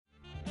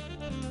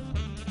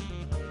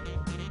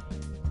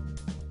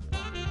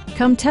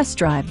Come test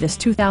drive this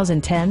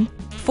 2010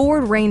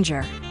 Ford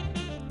Ranger.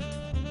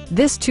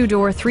 This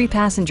two-door,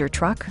 three-passenger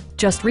truck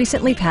just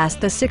recently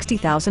passed the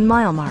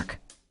 60,000-mile mark.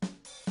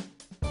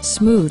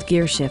 Smooth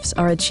gear shifts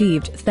are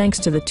achieved thanks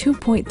to the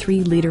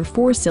 2.3-liter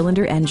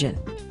four-cylinder engine,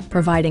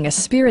 providing a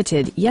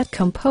spirited yet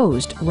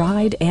composed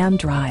ride and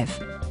drive.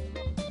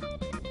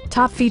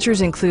 Top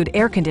features include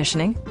air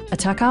conditioning, a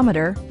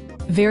tachometer,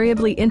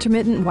 variably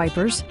intermittent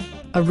wipers,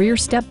 a rear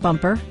step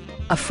bumper,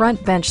 a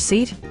front bench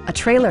seat, a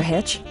trailer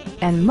hitch,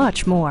 and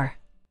much more.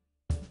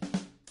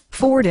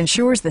 Ford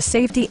ensures the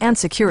safety and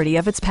security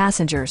of its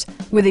passengers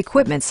with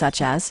equipment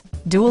such as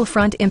dual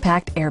front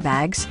impact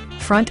airbags,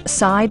 front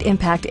side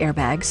impact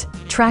airbags,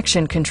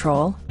 traction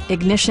control,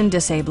 ignition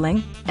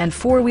disabling, and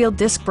four-wheel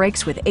disc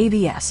brakes with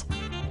ABS.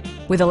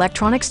 With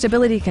electronic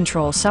stability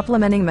control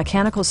supplementing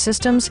mechanical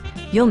systems,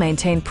 you'll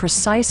maintain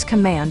precise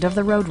command of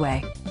the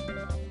roadway.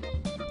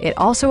 It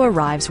also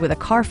arrives with a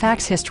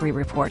Carfax history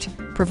report,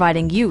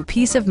 providing you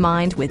peace of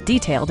mind with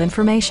detailed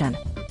information.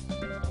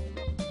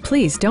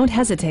 Please don't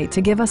hesitate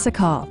to give us a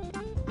call.